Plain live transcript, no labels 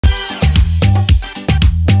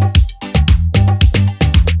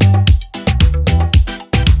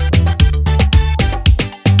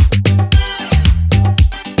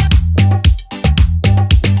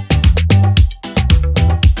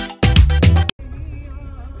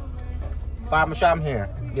Parmesan here.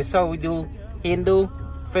 This is how we do Hindu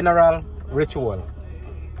funeral ritual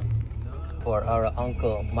for our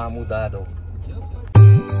uncle Mamudado.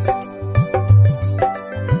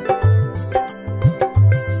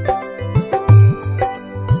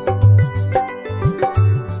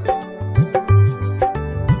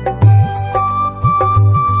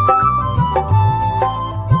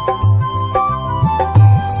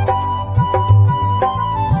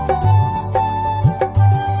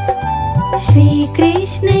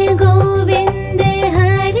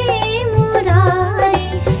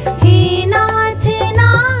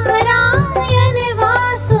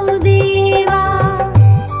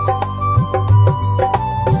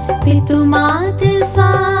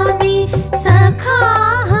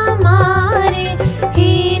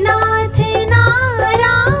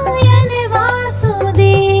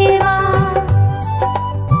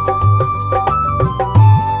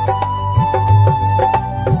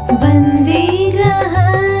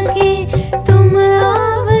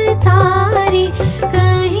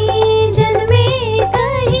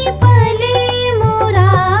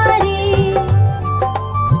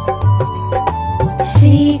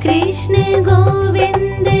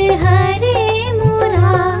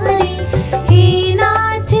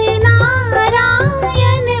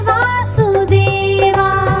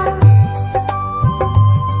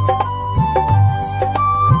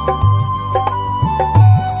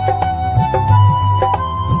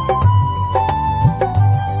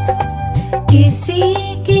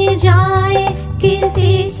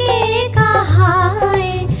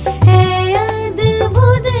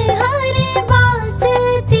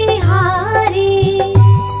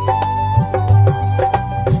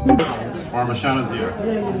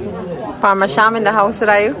 Parmesan in the house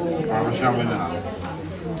today. Parmesan in the house.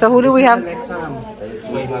 So who do we have?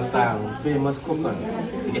 Famous cooker.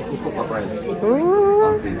 You get cooker prize.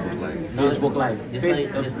 Facebook Live.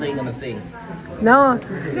 Just like gonna sing. No,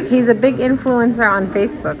 he's a big influencer on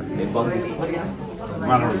Facebook.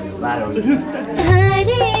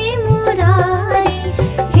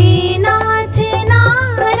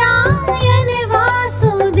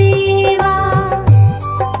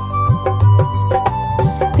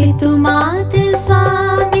 पितुमात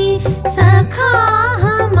स्वामी सखा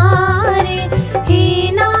हमारे हे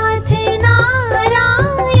नाथ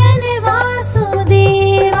नारायण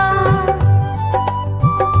वासुदेवा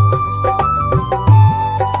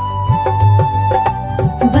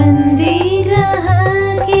बंदे ग्रह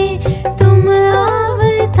के तुम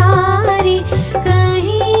अवतारी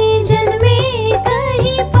कहीं जन्मे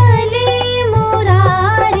कहीं पले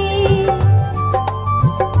मुरारी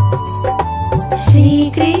श्री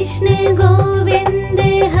कृष्ण गोविंद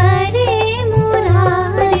हरे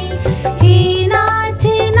मुरारी हे नाथ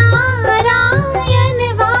नारायण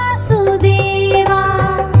वासुदेवा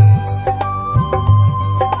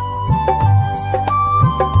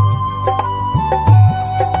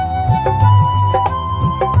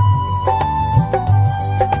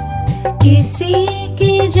किसी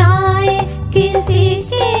के जाए किसी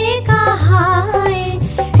के कहाए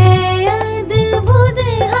है अद्भुत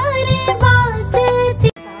हर बात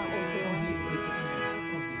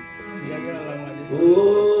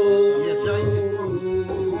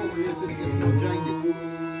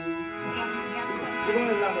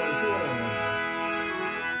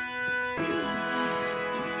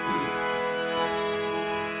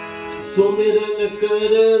सुमिरन कर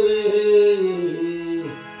ले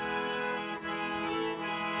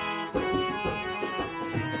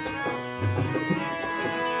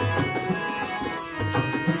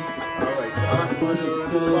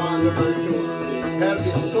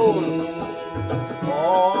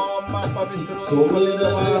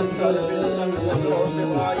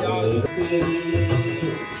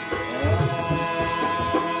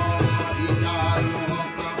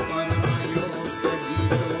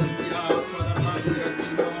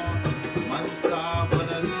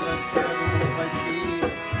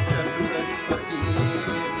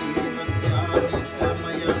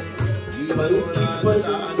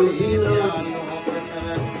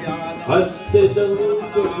हस्ते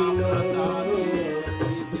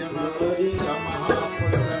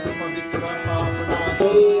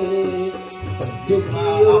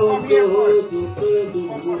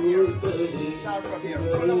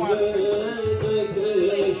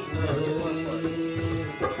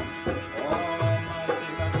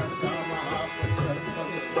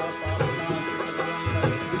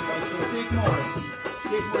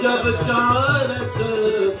जब चार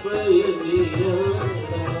कर पैनिया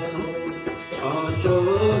आशा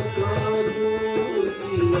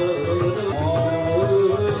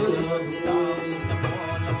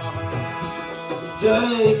का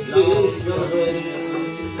Jai Krishna Hare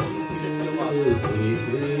Shri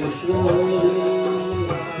Krishna Hare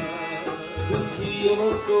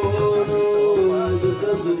Dukhiyon ko aaj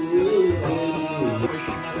sab mil Shri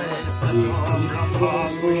Krishna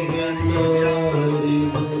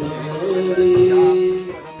Hare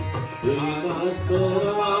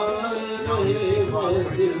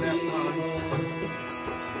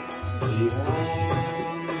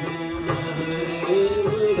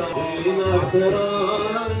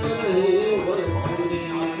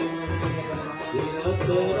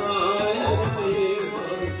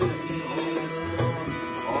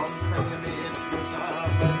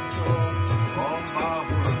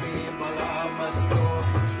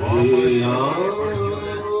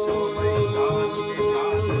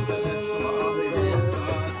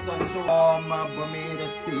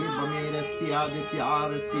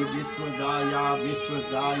आदित्यारसी विश्वदाया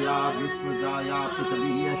विश्वदाया विश्वदाया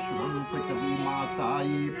पृथ्वी अश्वं पृथ्वी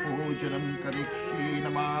माताये पूजनं करिष्ये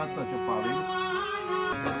नमः तच पावे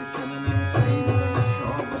जननं श्रीधरं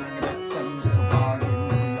शोभनं रक्तं सुभागं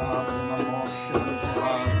लाभं मोक्षं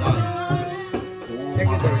स्वादाय ओम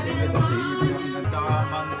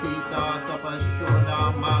दामन्तिता तपस्यो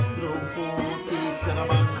नामातृभूति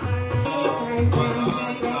शरमं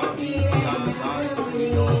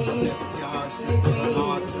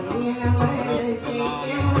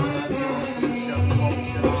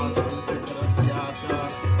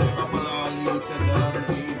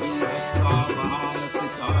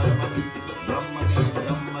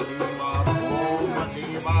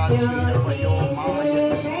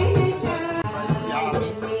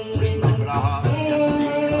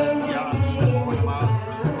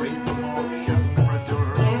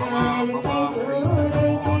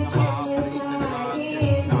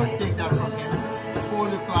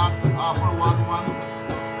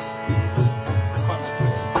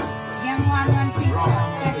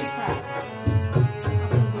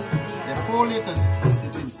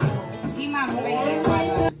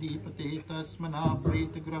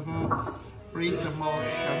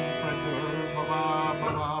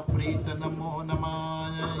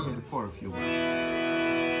for a few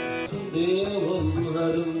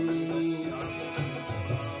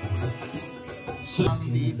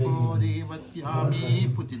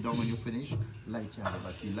put it down when you finish. Light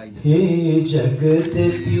light. हे जगत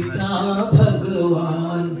पिता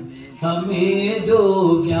भगवान हमें दो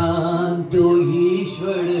ज्ञान दो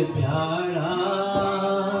ईश्वर प्यारा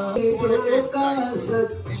का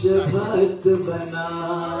सच भक्त बना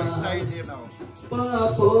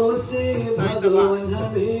पापों से भगवान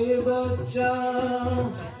हमें बचा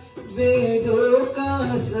वेदों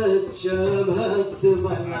का सच भक्त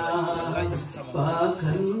बना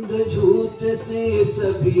पाखंड झूठ से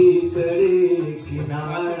सभी करे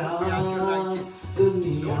किनारा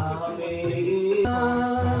दुनिया में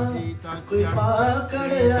कृपा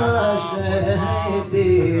कर आशय है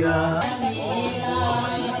तेरा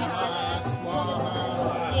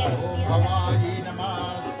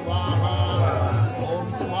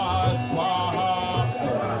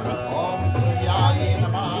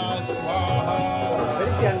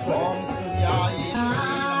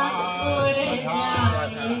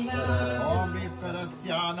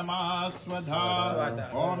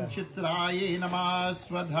ओम चित्राये नमः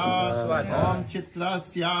स्वधा ओम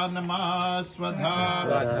चित्रस्या नमः स्वधा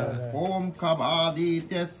ओम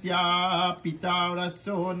खबादित्यस्या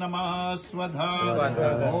पितारसो नमः स्वधा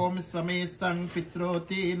ओम समेसं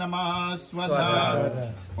पित्रोति नमः स्वधा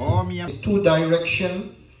ओम two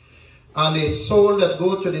direction and a soul that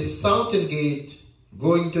go to the southern gate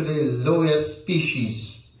going to the lowest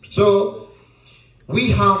species. So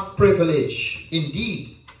we have privilege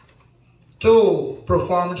indeed to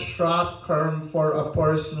perform Shraddh Karma for a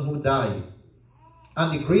person who died.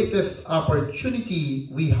 And the greatest opportunity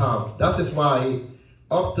we have. That is why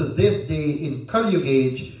up to this day in Kali Yuga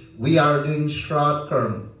age, we are doing Shraddh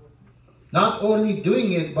Karma. Not only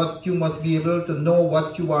doing it, but you must be able to know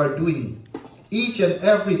what you are doing. Each and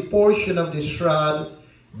every portion of the Shraddh,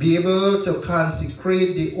 be able to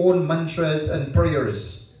consecrate the own mantras and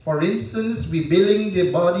prayers. For instance, we billing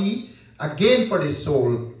the body again for the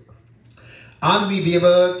soul. And we be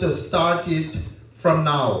able to start it from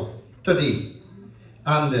now, today.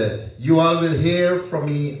 And you all will hear from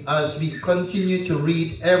me as we continue to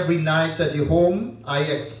read every night at the home. I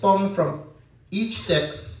expound from each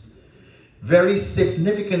text very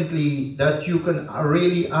significantly that you can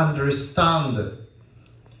really understand.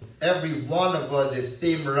 Every one of us, the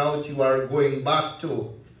same route you are going back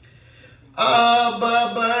to.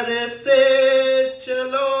 Abba bare se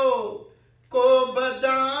chalo ko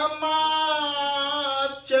badama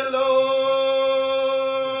chalo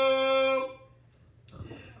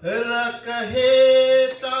रखे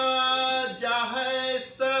ता जाहे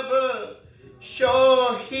सब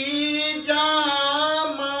शोही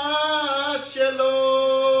जामा चलो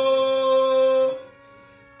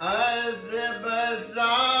अज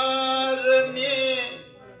बाजार में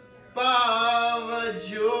पाव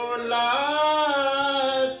झूला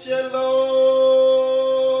चलो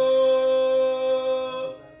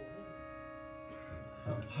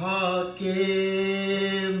हाके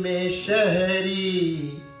में शहरी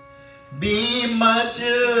बीमच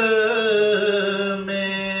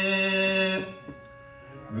में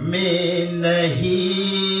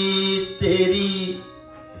नहीं तेरी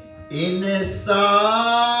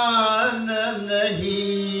इंसान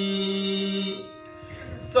नहीं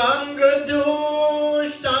संग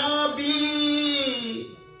दुष्टाबी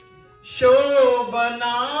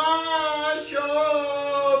शोभना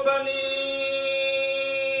शोभनी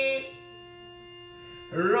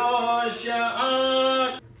रोशा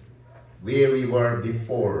where we were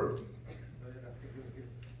before.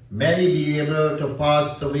 Many be able to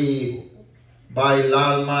pass away by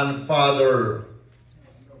Lalman father,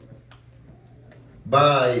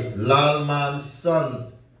 by Lalman's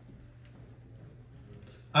son,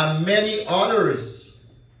 and many others.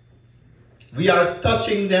 We are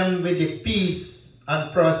touching them with the peace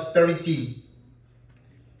and prosperity.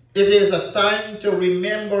 It is a time to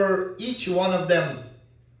remember each one of them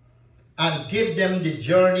and give them the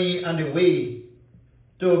journey and the way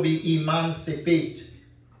to be emancipated.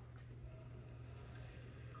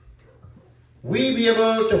 We be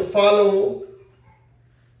able to follow,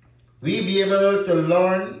 we be able to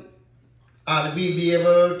learn, and we be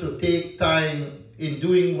able to take time in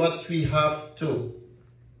doing what we have to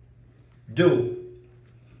do.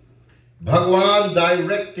 Bhagwan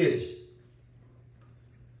directed,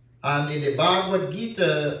 and in the Bhagavad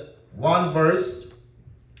Gita, one verse,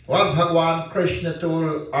 what Bhagwan Krishna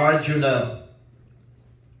told Arjuna,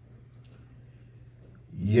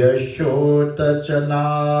 Yashota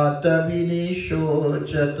chanata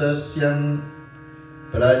vinishocatasyam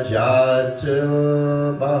prajacha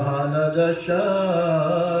bahanadasha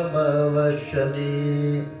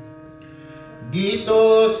bhavashani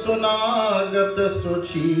Gito sunagata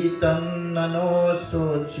suchitam nano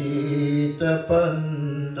suchita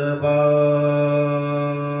pandava.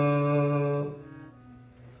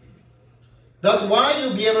 That why you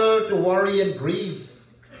be able to worry and grieve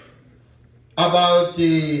about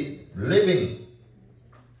the living.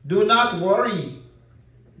 Do not worry.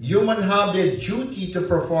 Humans have their duty to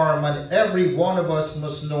perform, and every one of us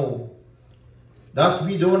must know that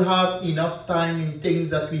we don't have enough time in things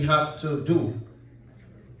that we have to do.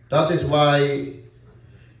 That is why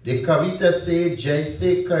the Kavita say,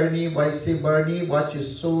 Jaise karni, vaise barni, what you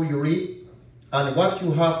sow you reap, and what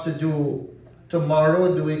you have to do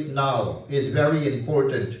tomorrow, do it now, is very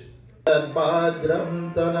important.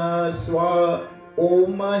 Badram tanaswa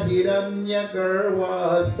Oma hiranya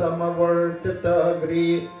garva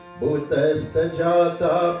samavartatagri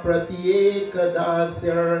Bhutastajata pratyeka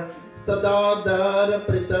dasyar Sadadara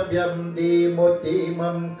pritavyam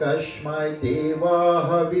demotemam kashmai deva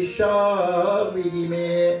havisha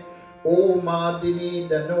vidime Omadini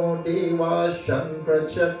dano deva shankra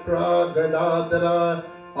chakra gadadara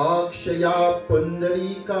Akshaya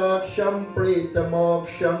pundarikaksham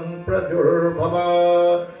pretamoksham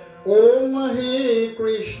pradurbhava Om He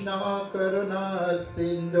Krishna Karuna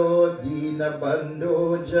Sindho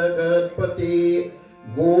Dinabandho Jagatpati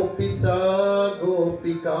Gopisa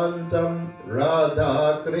Gopikantam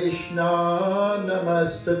Radha Krishna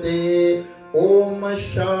Namastate Om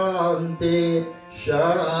Shanti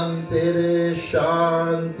Shanti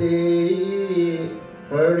Shanti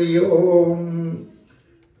Hari Om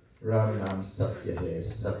Ram Nam Satya Hai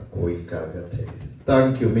Sab Koi Kagat Hai.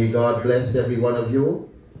 Thank you. May God bless every one of you.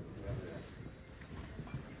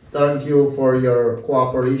 Thank you for your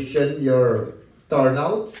cooperation. Your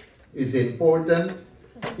turnout is important.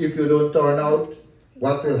 If you don't turn out,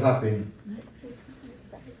 what will happen?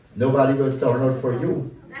 Nobody will turn out for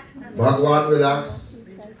you. Bhagwan will ask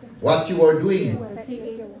what you are doing.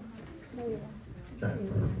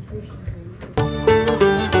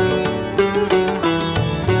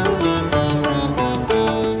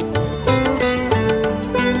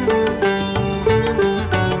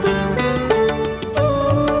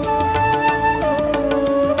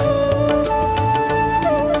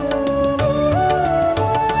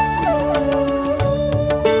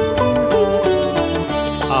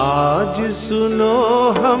 सुनो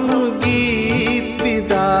हम गीत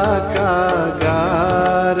विदा का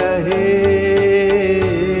गा रहे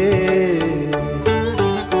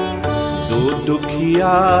दो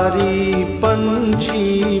दुखियारी पंछी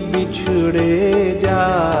बिछड़े जा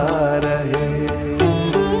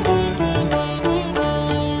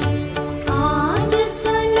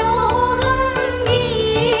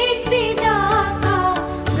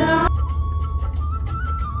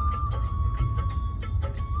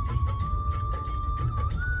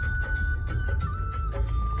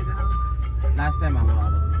Last time I'm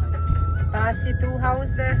out. Past the 2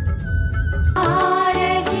 houses there.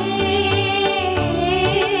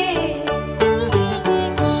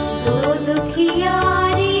 दो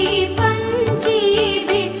दुखियारी पंछी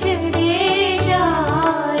बिछड़े जा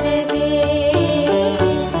रहे।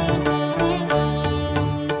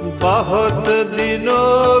 बहुत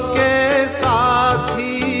दिनों के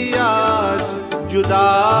साथी आज जुदा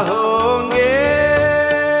होंगे।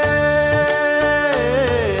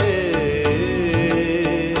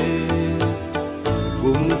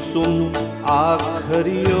 गुमसुम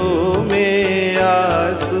आखरियों में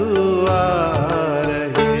आंसू आ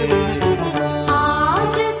रहे।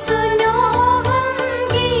 आज सुनो हम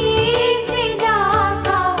गीत विदा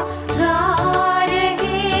का गा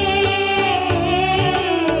रहे।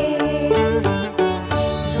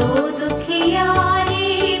 दो दुखियारी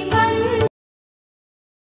पंछी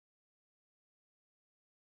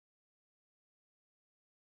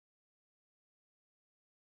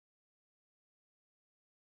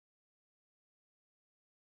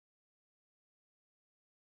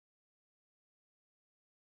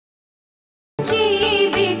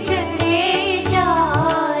बिछड़े जा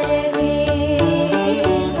रहे।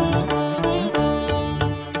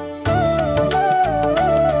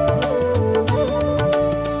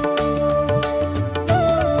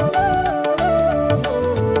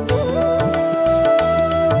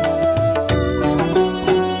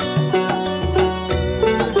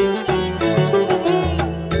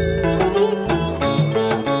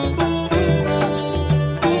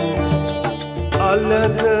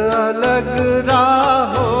 अलग अलग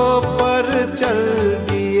राहों पर चल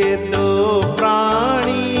दिए दो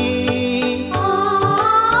प्राणी।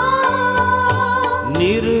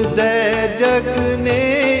 निर्दय जग ने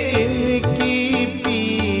इनकी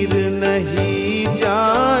पीर नहीं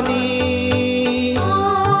जानी।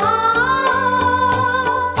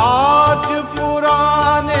 आज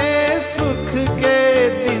पुराने सुख के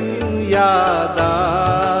दिन याद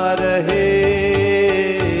आ रहे।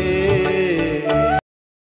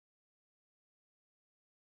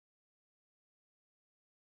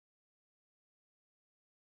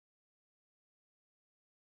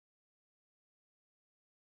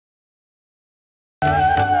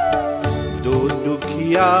 दो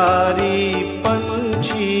दुखियारी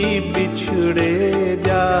पंछी बिछड़े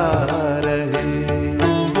जा रहे।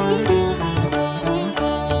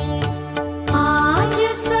 आज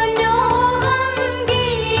सुनो हम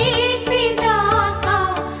गीत विदा का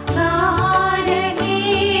गा रहे।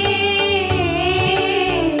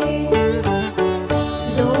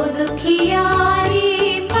 दो दुखियारी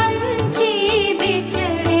पंछी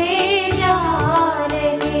बिछड़े जा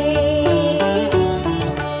रहे।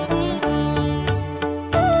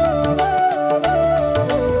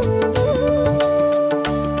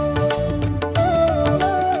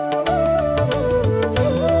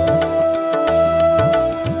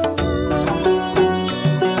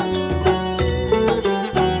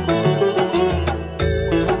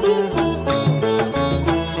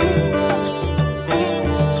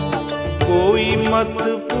 कोई मत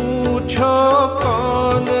पूछो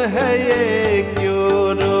कौन है ये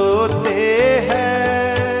क्यों रोते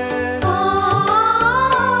हैं।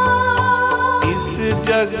 इस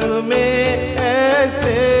जग में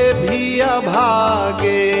ऐसे भी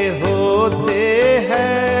अभागे होते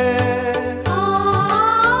हैं।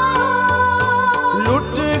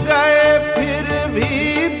 लुट गए फिर भी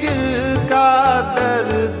दिल का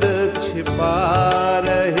दर्द छिपा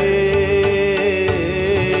रहे।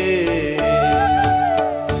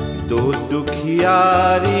 दो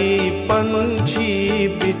दुखियारी पंछी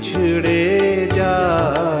बिछड़े जा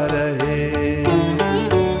रहे।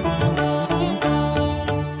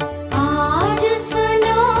 आज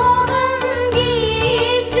सुनो हम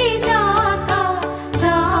गीत विदा का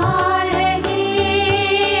गा रहे।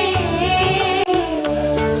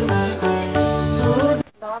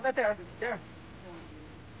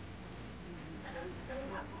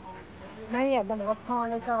 नहीं है बन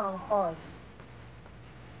खाने का और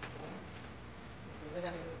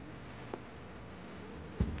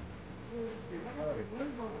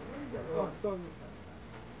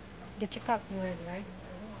get your cup ready, right?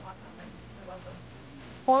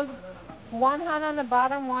 Hold one hand on the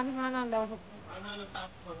bottom, one hand on the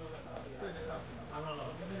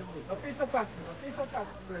A piece of cotton.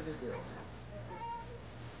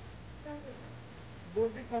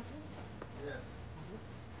 Move the cotton. Yes.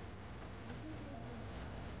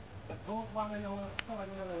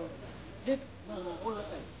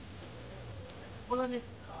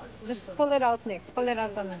 just pull it out, Nick. Pull it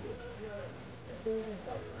out on it.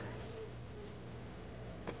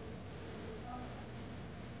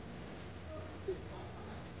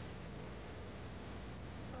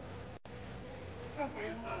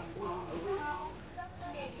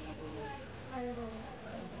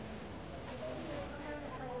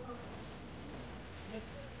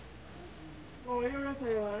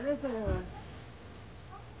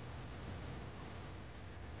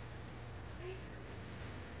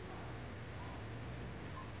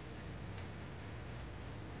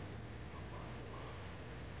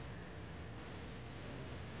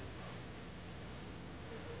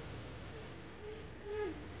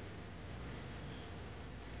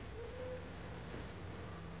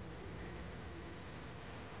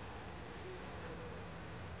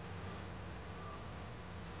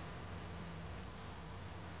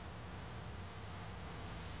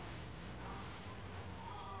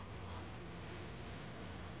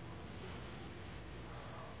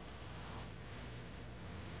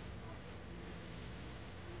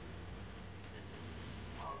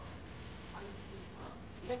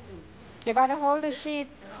 You gotta hold the sheet.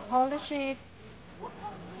 Hold the sheet.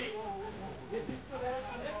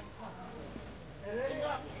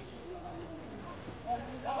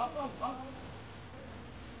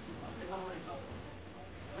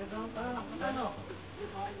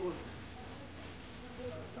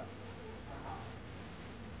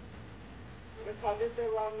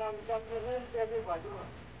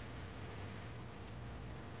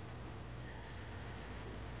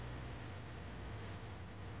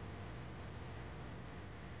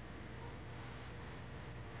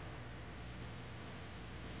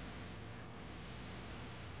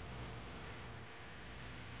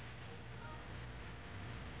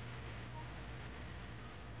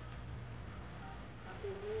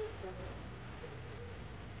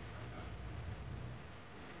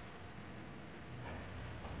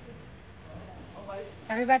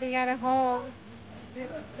 Everybody gotta hold.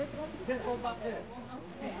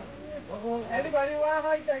 Anybody want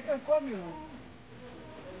to take a commune?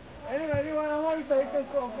 Anybody want to take a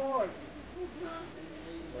forward?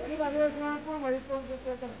 Anybody else want to come?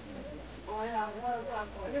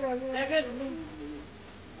 Anybody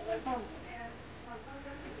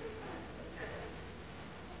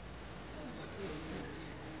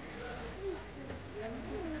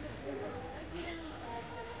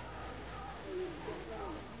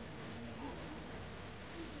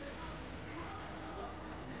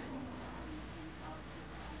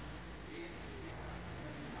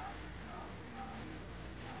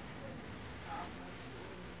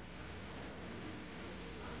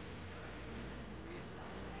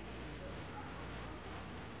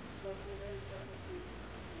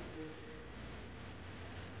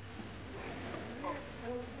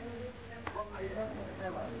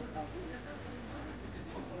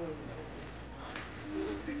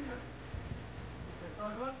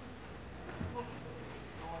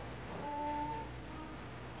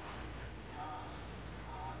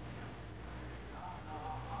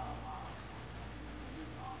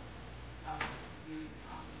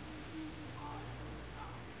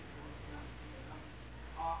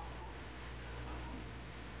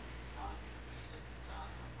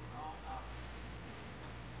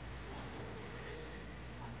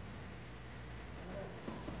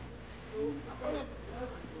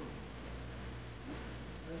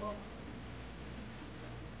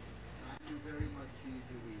Thank you very much,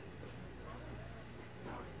 Easy Wheel.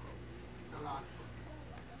 The last one.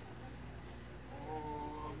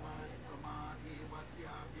 Om Samadi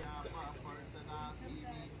Vatya Vyapa Partanati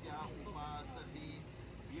Nitya Upasati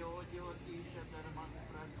Vyo Jyotisha Dharmang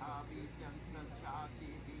Pradhavi Tyantasati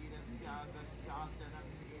Virasya Gachantanam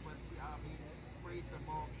Devatyami Preta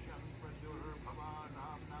Moksham Pradur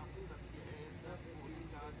Bhavanam Nam Satye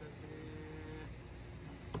Satpurikadate.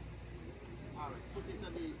 Alright, put it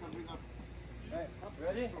on the, you can bring up.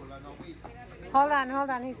 Ready? Now wait. Hold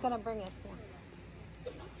on. He's gonna bring it.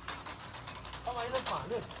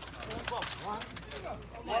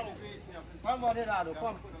 Con vào đây là đủ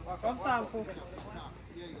con. Con sao su.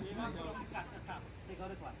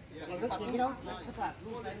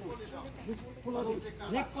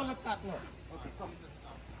 Nicola Catno.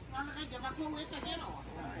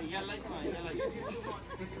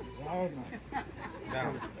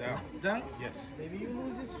 Down? Yes. Maybe you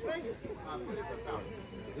lose his strength.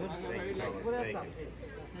 Good. Thank you.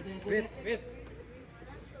 Wait.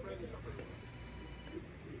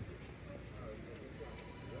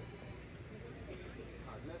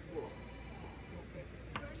 Let's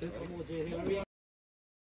go.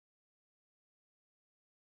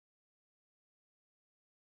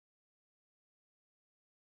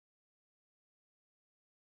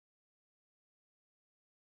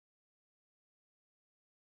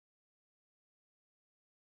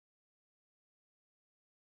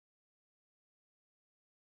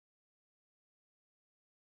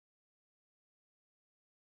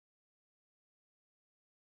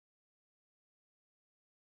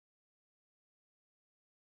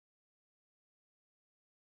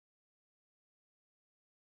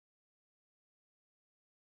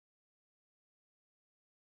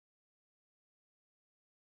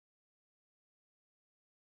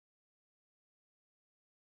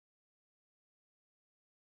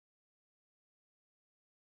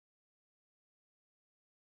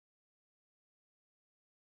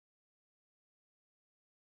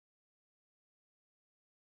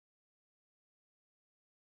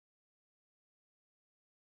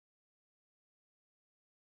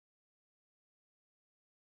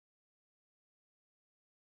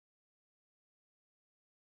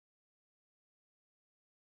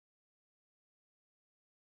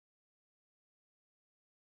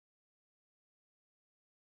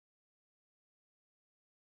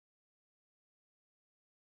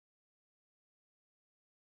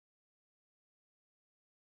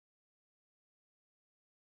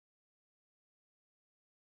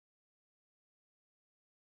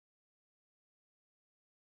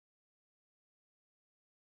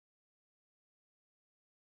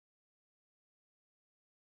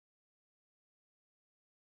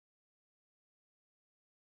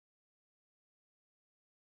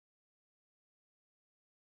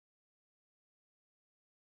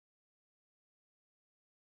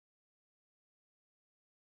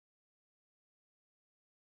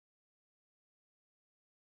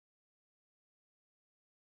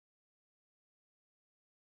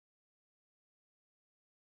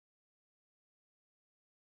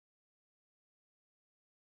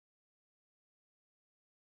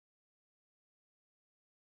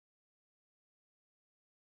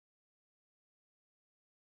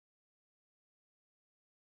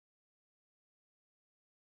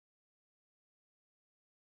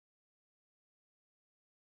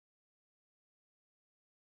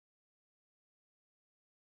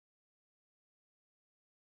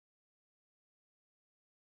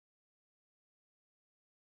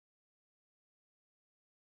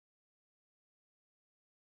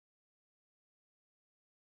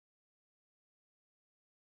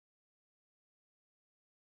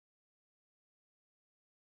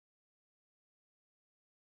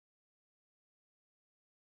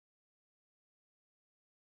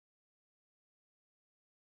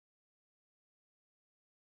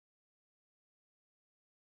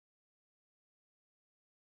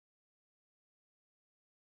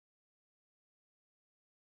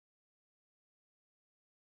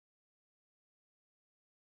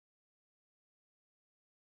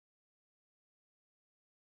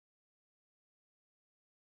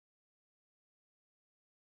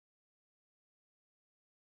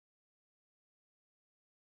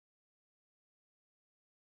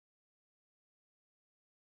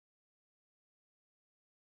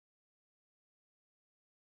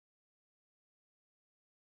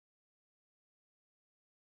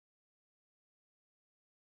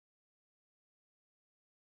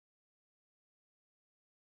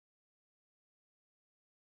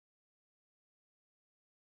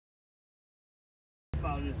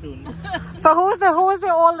 So who's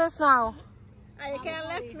the oldest now? I can't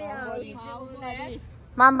left me out.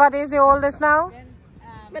 Mamba is the oldest now?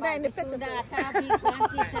 But I in the picture.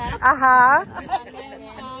 Uh-huh.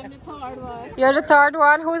 You're the third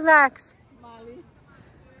one. Who's next?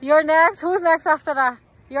 You're next. Who's next after that?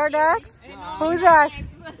 You're next? Who's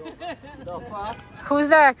next? Who's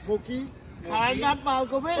next? And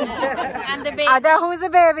the baby. Who's the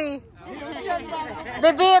baby?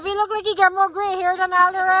 The baby look like he got more gray hair than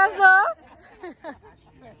all the rest, though.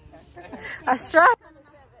 That's right.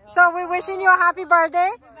 So we're wishing you a happy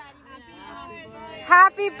birthday.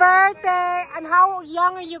 Happy birthday. And how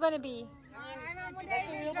young are you going to be?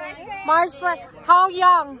 March 1. How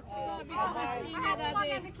young?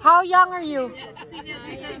 How young are you?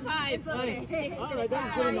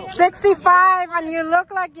 65. And you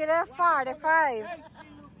look like you're there 45.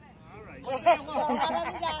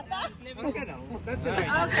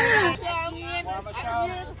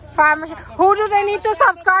 Farmer Sham. Who do they need to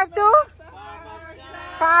subscribe to?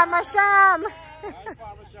 Farmer Sham.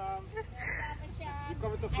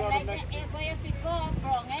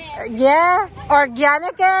 Yeah,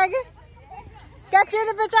 organic egg. Get you in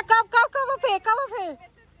the picture. Come up here.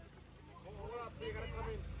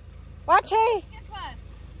 Watch here.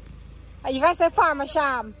 You guys say Farmer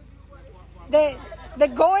Sham. The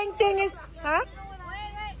going thing is, huh?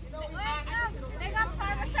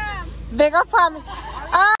 Big up Farmer.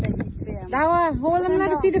 That one. Hold him, let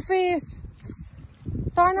me see the face.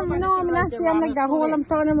 Turn him. No, I'm not see him like that. Hold him,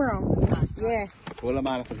 turn him around. Yeah. Hold him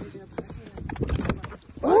out.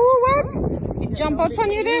 Oh, what? He jump out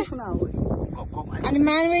from you there? And the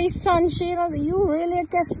man with his sunshade, you really a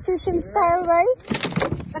guest fishing style, right?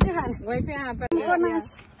 Put your hand. Wait for your hand.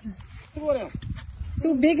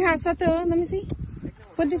 Two big hats at all. Let me see.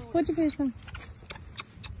 Put the fish on.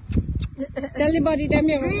 Tell the body them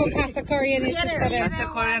you cook hasta curry in it.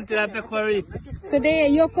 That's a curry. Today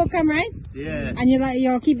you cook them, right? Yeah. And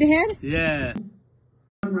you'll keep the head? Yeah.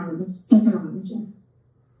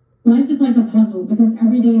 Life is like a puzzle because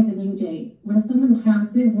every day is a new day. When someone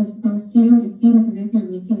passes or is close to you, it seems as if you're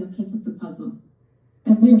missing a piece of the puzzle.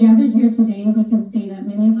 As we're gathered here today, we can say that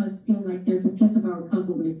many of us feel like there's a piece of our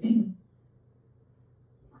puzzle missing.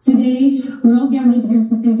 Today, we're all gathered here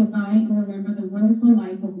to say goodbye and remember the wonderful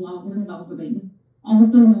life of Waldman Balgobin,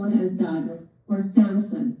 also known as Dad or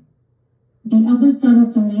Samson, the eldest son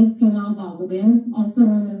of the late Silal Balgobin, also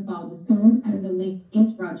known as Balbasoon, and the late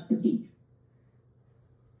Rajpatik.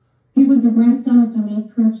 He was the grandson of the late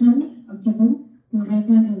Kurchan of Tibu,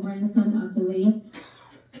 Rebecca, and grandson of the late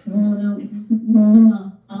Mona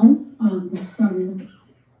from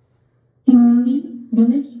Himali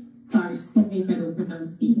village. Sorry, excuse me if I don't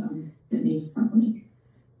pronounce the names properly.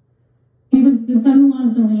 He was the son-in-law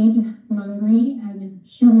of the late Mangri and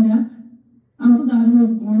Shumadat. Uncle Dada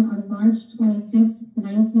was born on March 26,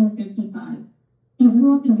 1955. He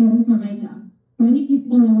grew up in Rebecca. Many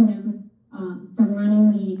people know him from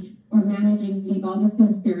running or managing the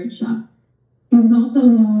Balbasoon Spirit Shop. He was also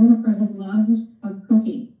known for his love of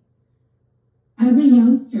cooking. As a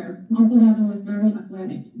youngster, Uncle Dada was very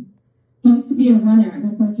athletic. He used to be a runner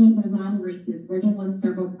and compete in the mountain races where he won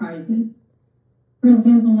several prizes. For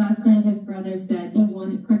example, last night his brother said he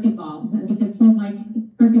won a cricket ball, and because he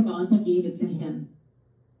liked cricket balls, he gave it to him.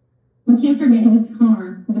 We can't forget his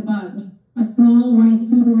car, the Bug, a small white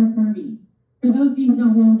two-door Furby. For those of you who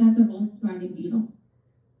don't know, that's a Volkswagen Beetle.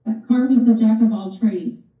 That car was the jack of all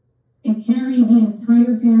trades. It carried the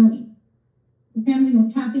entire family. The family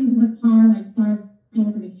would pack into the car like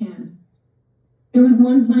sardines in a can. There was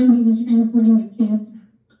one time he was transporting the kids,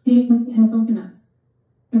 pigs, and coconuts.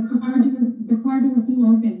 The car door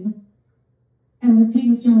flew open, and the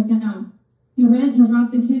pigs jumped out. He went and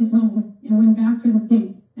dropped the kids home and went back for the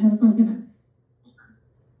pigs and the coconut.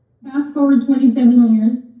 Fast forward 27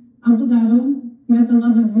 years, Uncle Dado met the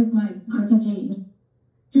love of his life, Auntie Jane,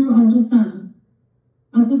 through Uncle Son.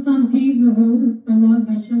 Uncle Son paved the road for love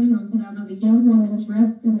by showing Uncle Dado a young woman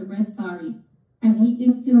dressed in the red sari, and he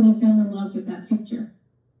instantly fell in love with that picture.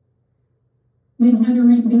 They had an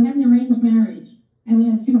arranged marriage, and they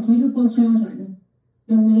had two beautiful children,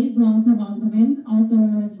 the late Lalta Balgobin, also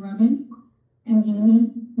known as Robin, and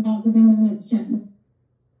Amy Balgobin and Miss Jen.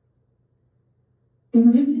 They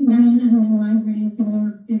lived in Guyana and then migrated to New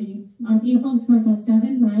York City on April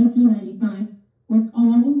 27, 1995, with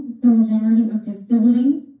all the majority of his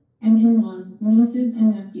siblings and in-laws, nieces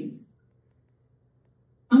and nephews.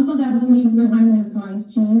 Uncle Dado leaves behind his wife,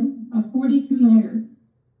 Jean, of 42 years,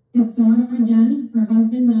 his daughter, Jen, her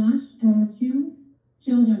husband, Nash, and their two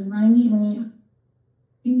children, Riley and Mia.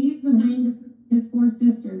 He leaves behind his four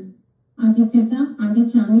sisters, Auntie Tita, Auntie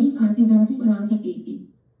Chami, Auntie Duncan, and Auntie Katie.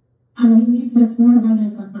 And he leaves his 4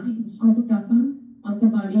 brothers behind, Uncle Papa, Uncle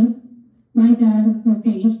Buddy, my dad,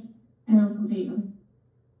 Paige, and Uncle Dale.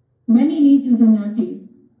 Many nieces and nephews.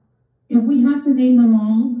 If we had to name them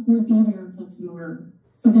all, we would be here until tomorrow.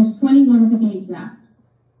 So there's 21 to be exact.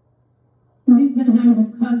 He's behind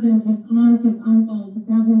his cousins, his aunts, his uncles,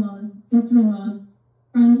 brother-in-laws, sister-in-laws,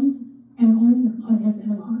 friends, and all of his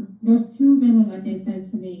in-laws. There's too many, like I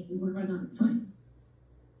said, to name, and we're running out of time.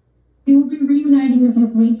 He will be reuniting with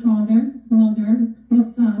his late father, mother,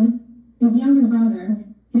 his son, his younger brother,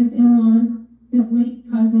 his in-laws, his late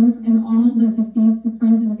cousins, and all the deceased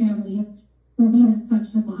friends and families who he has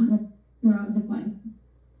touched upon throughout his life.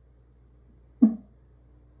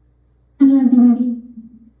 Hello, everybody.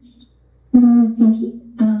 My name is Vicky.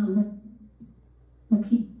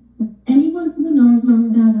 Okay. Anyone who knows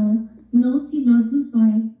Mamadano knows he loved his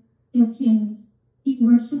wife, his kids. He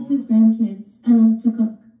worshipped his grandkids and loved to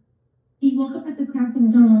cook. He woke up at the crack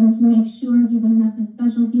of dawn to make sure he would have his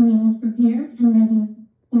specialty meals prepared and ready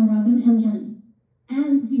for Robin and Jen.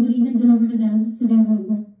 And he would even deliver to them to their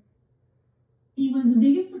room. He was the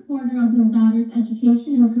biggest supporter of his daughter's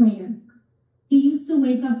education and career. He used to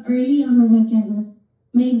wake up early on the weekends,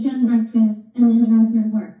 make Jen breakfast, and then drive her to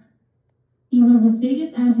work. He was the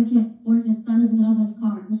biggest advocate for his son's love of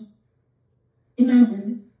cars.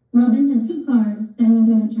 Imagine, Robin had 2 cars that he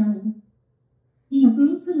didn't drive. He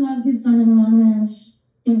grew to love his son-in-law Nash.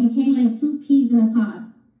 They became like 2 peas in a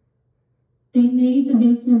pod. They made the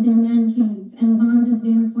basement their man cave and bonded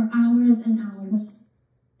there for hours and hours.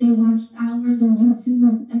 They watched hours on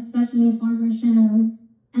YouTube, especially Farmer Shan,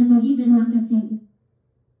 and would even Nakati.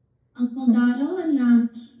 Uncle Dado and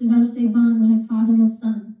Nash developed a bond like father and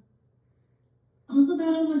son. Uncle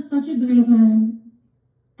Dado was such a great man,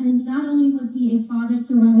 and not only was he a father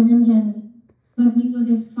to Robin and Jenny, but he was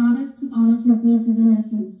a father to all of his nieces and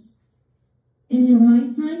nephews. In his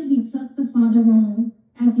lifetime, he took the father role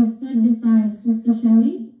as he stood beside Sister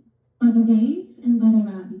Shelley, Buddy Dave, and Buddy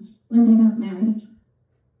Raj when they got married.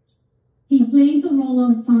 He played the role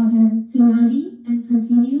of father to Maddie and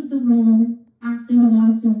continued the role after he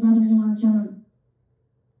lost his brother-in-law John.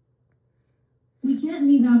 We can't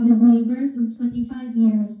leave out his neighbors of 25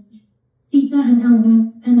 years, Sita and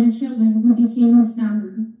Elvis, and their children who became his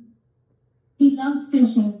family. He loved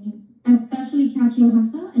fishing, especially catching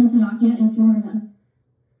hasa and tilapia in Florida.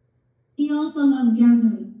 He also loved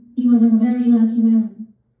gambling. He was a very lucky man.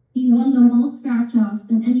 He won the most scratch-offs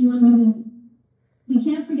than anyone we knew. We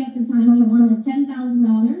can't forget the time he won the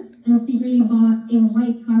 $10,000 and secretly bought a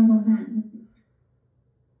white cargo van.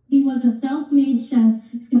 He was a self-made chef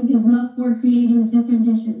through his love for creating different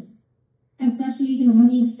dishes, especially his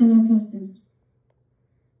unique centerpieces.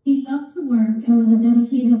 He loved to work and was a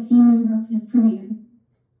dedicated team member of his career.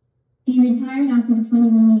 He retired after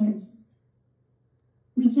 21 years.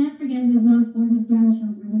 We can't forget his love for his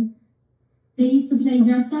grandchildren. They used to play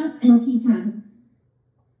dress up and tea time.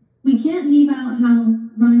 We can't leave out how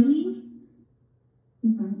Riley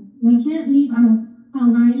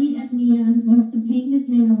and Mia used to paint his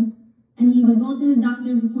nails, and he would go to his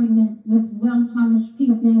doctor's appointment with well-polished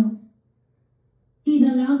pink nails. He'd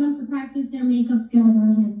allow them to practice their makeup skills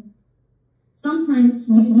on him. Sometimes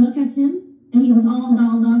you'd look at him, and he was all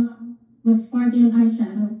dolled up with sparkling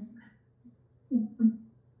eyeshadow.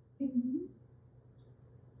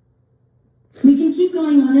 We can keep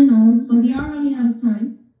going on, but we are running out of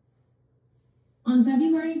time. On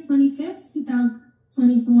February 25th,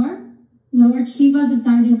 2024, Lord Shiva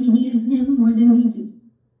decided he needed him more than we do.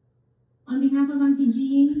 On behalf of Auntie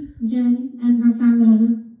Jean, Jen, and her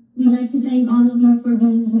family, we'd like to thank all of you for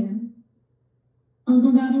being here.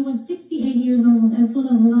 Uncle Dado was 68 years old and full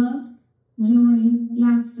of love, joy,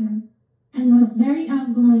 laughter, and was very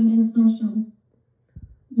outgoing and social.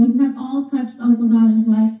 You have all touched Uncle Dado's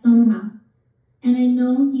life somehow, and I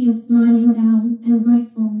know he is smiling down and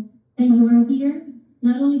grateful that you are here,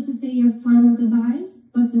 not only to say your final goodbyes,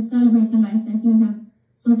 but to celebrate the life that he had.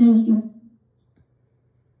 So thank you.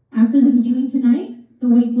 After the viewing tonight, the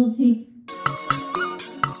wake will take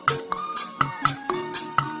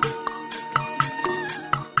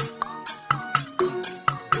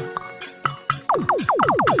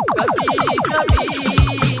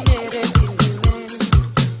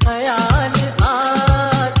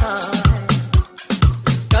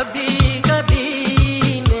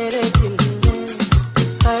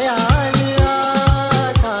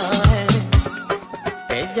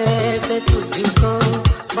जैसे तुझको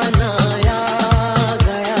बनाया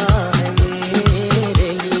गया है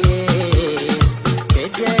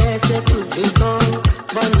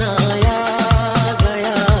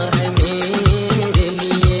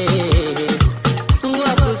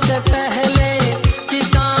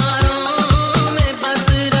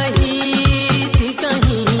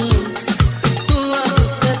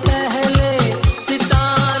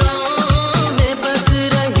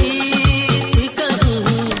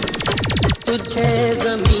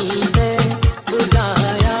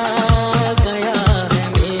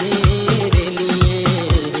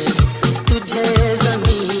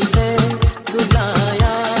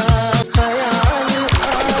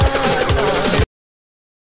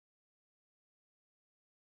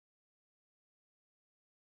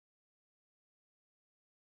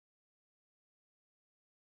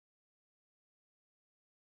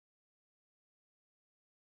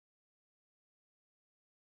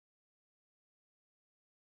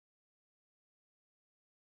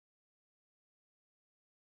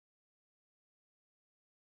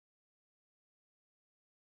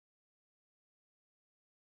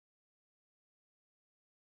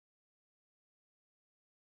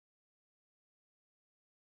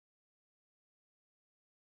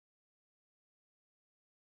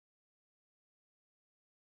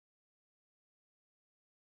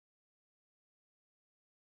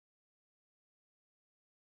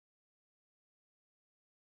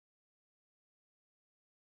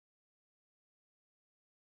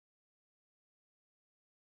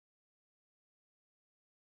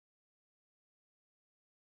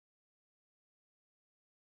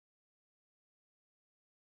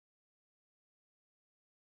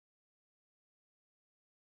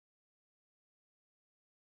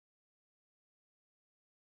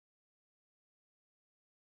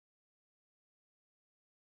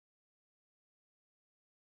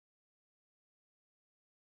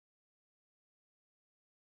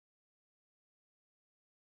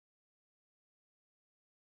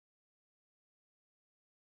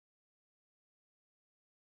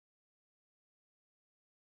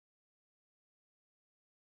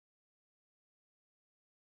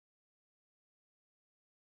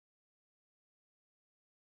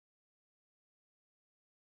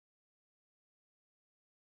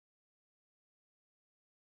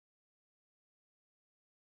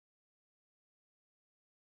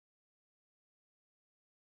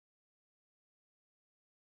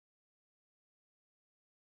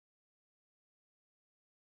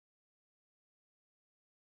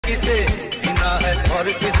से सुना है और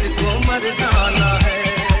किसको मर जाना है।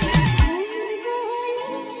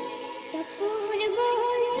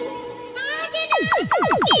 Thank you.